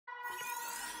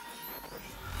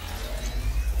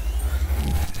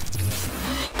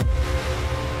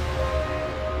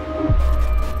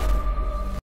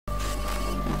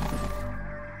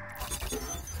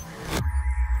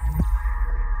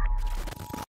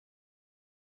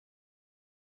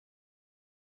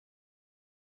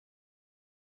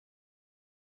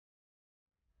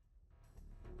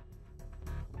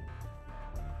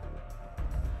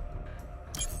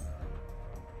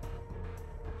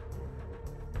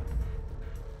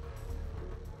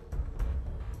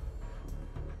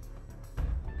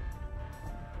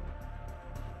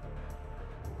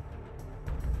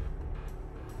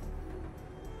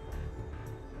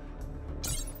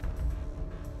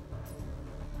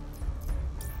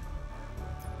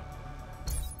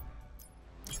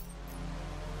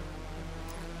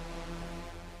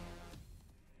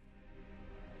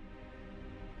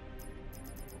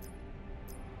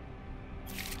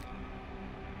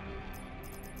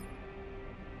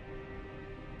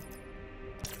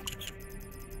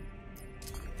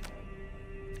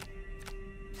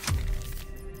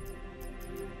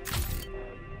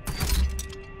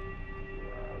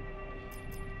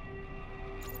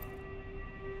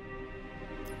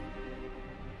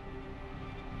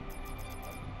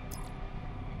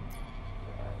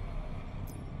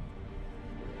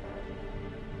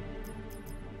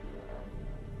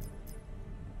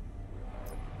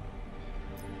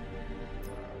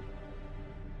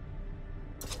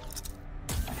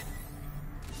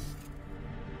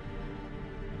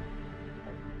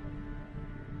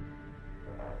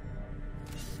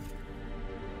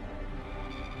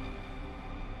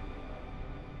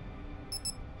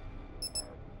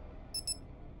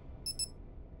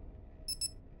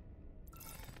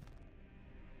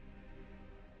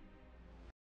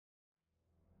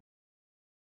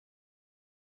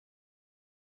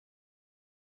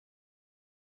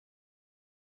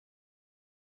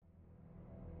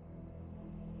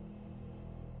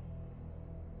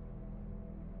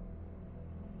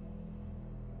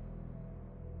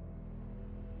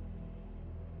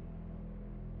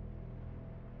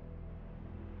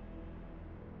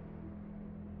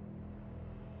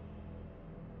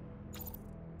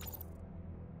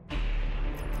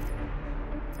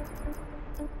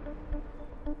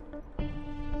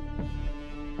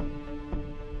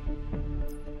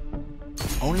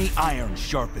Only iron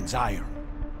sharpens iron.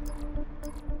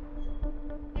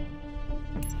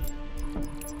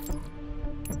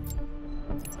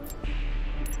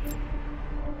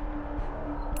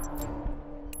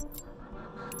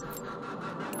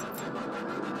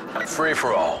 Free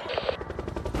for all.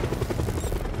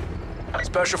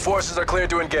 Special forces are cleared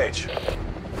to engage.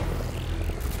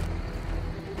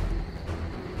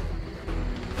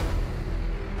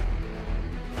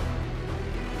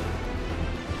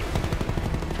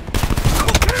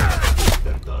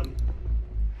 They're done.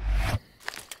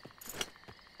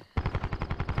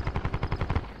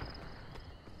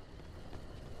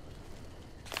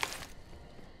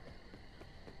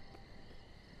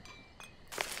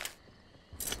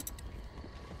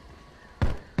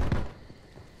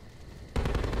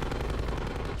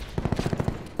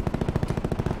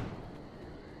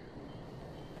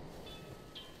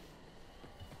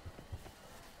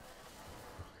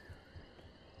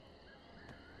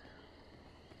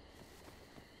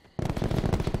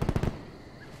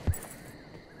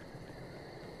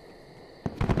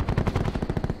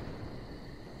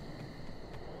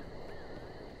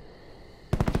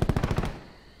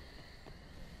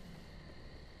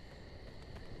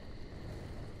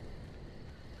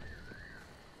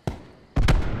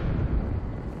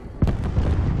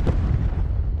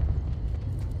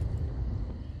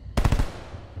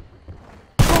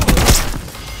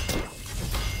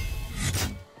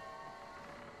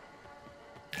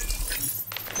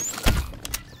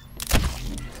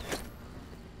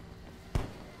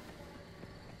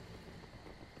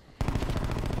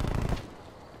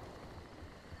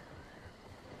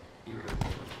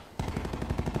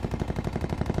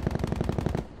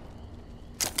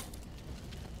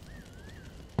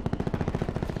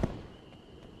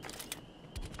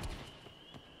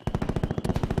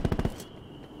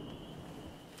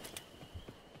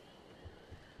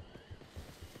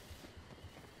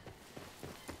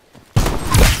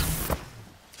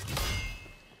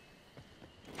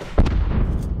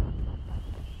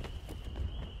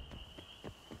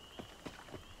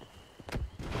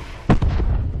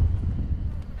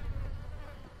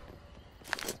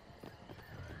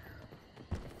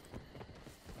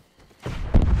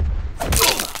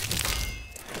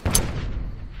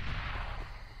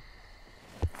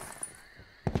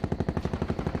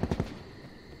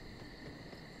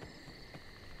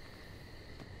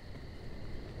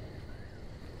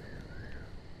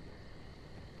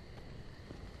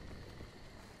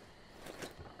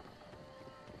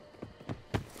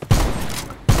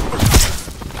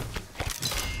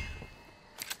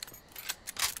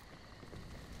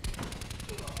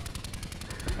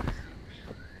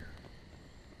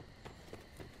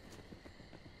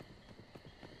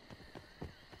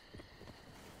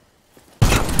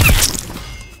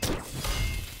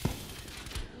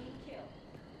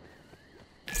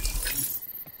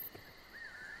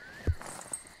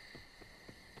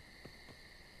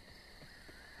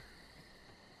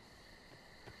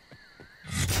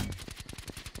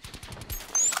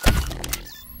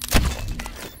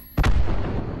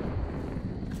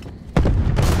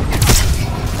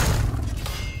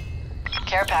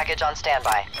 Care package on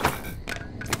standby.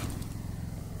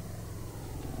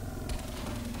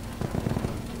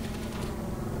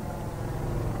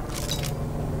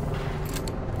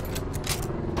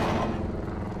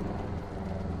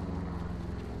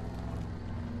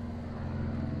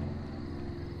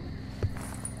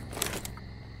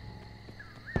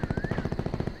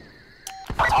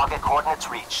 Target coordinates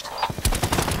reached.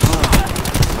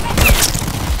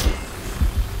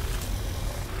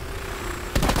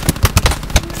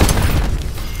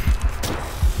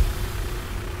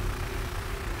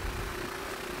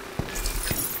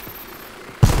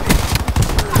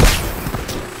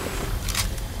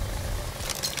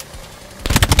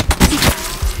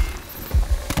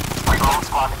 Drone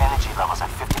squad energy levels at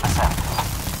 50%.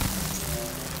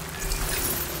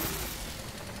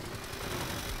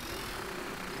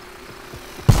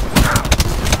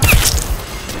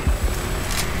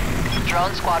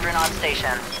 Drone squadron on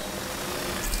station.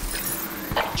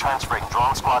 Transferring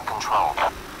drone squad control.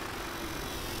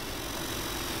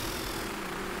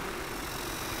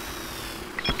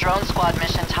 Drone squad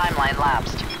mission timeline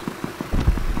lapsed.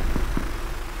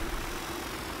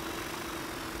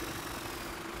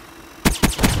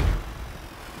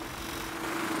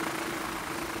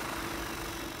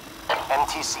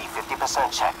 NTC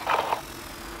 50% check.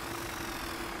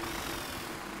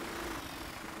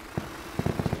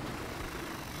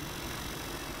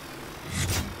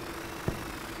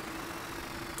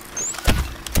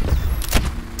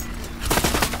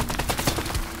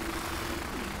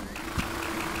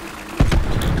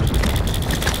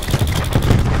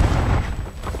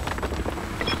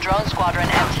 Drone Squadron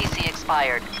FTC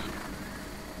expired.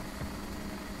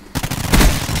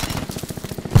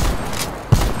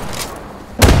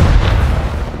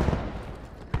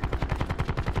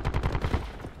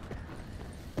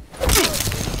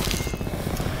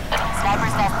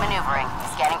 Sniper's nest maneuvering.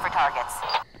 Scanning for targets.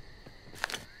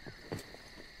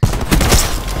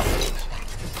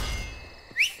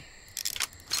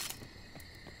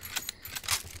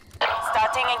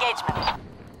 Starting engagement.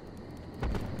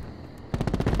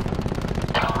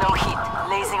 No heat.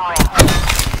 Lasing ring.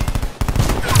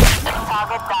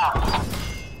 Target down.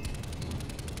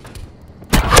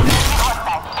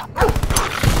 Hostile.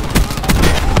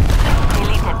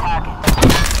 Deleted target.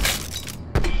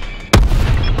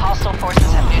 Hostile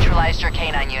forces have neutralized your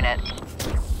canine unit.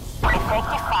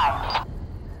 Effective fire.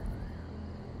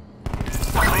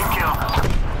 Clean kill.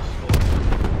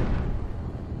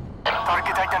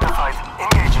 Target identified.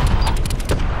 Engaging.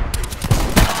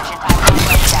 Mission time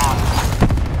way down.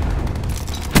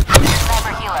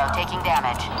 Sniper helo taking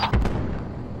damage.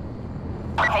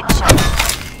 Headshot.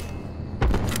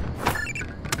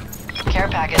 Care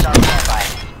package on standby.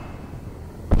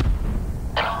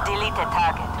 Deleted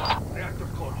target. Reactor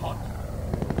core hot.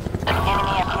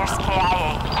 Enemy appears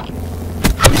KIA.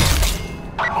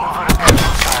 Over and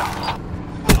hostile.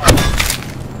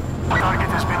 Target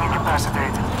has been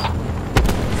incapacitated.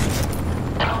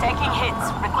 Taking hits.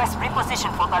 Request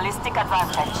reposition for ballistic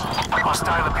advantage.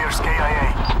 Hostile appears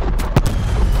KIA.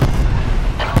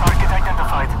 Target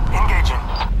identified. Engaging.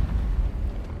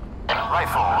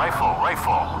 Rifle, rifle,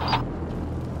 rifle.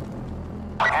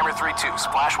 Hammer 3-2,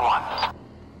 splash 1.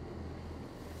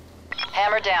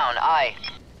 Hammer down, aye.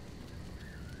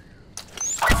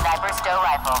 Sniper stow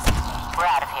rifles. We're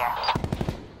out of here.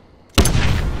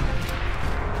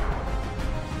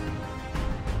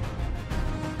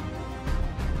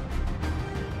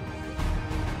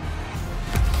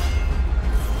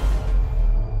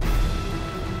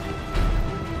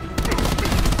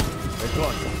 They're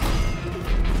gone.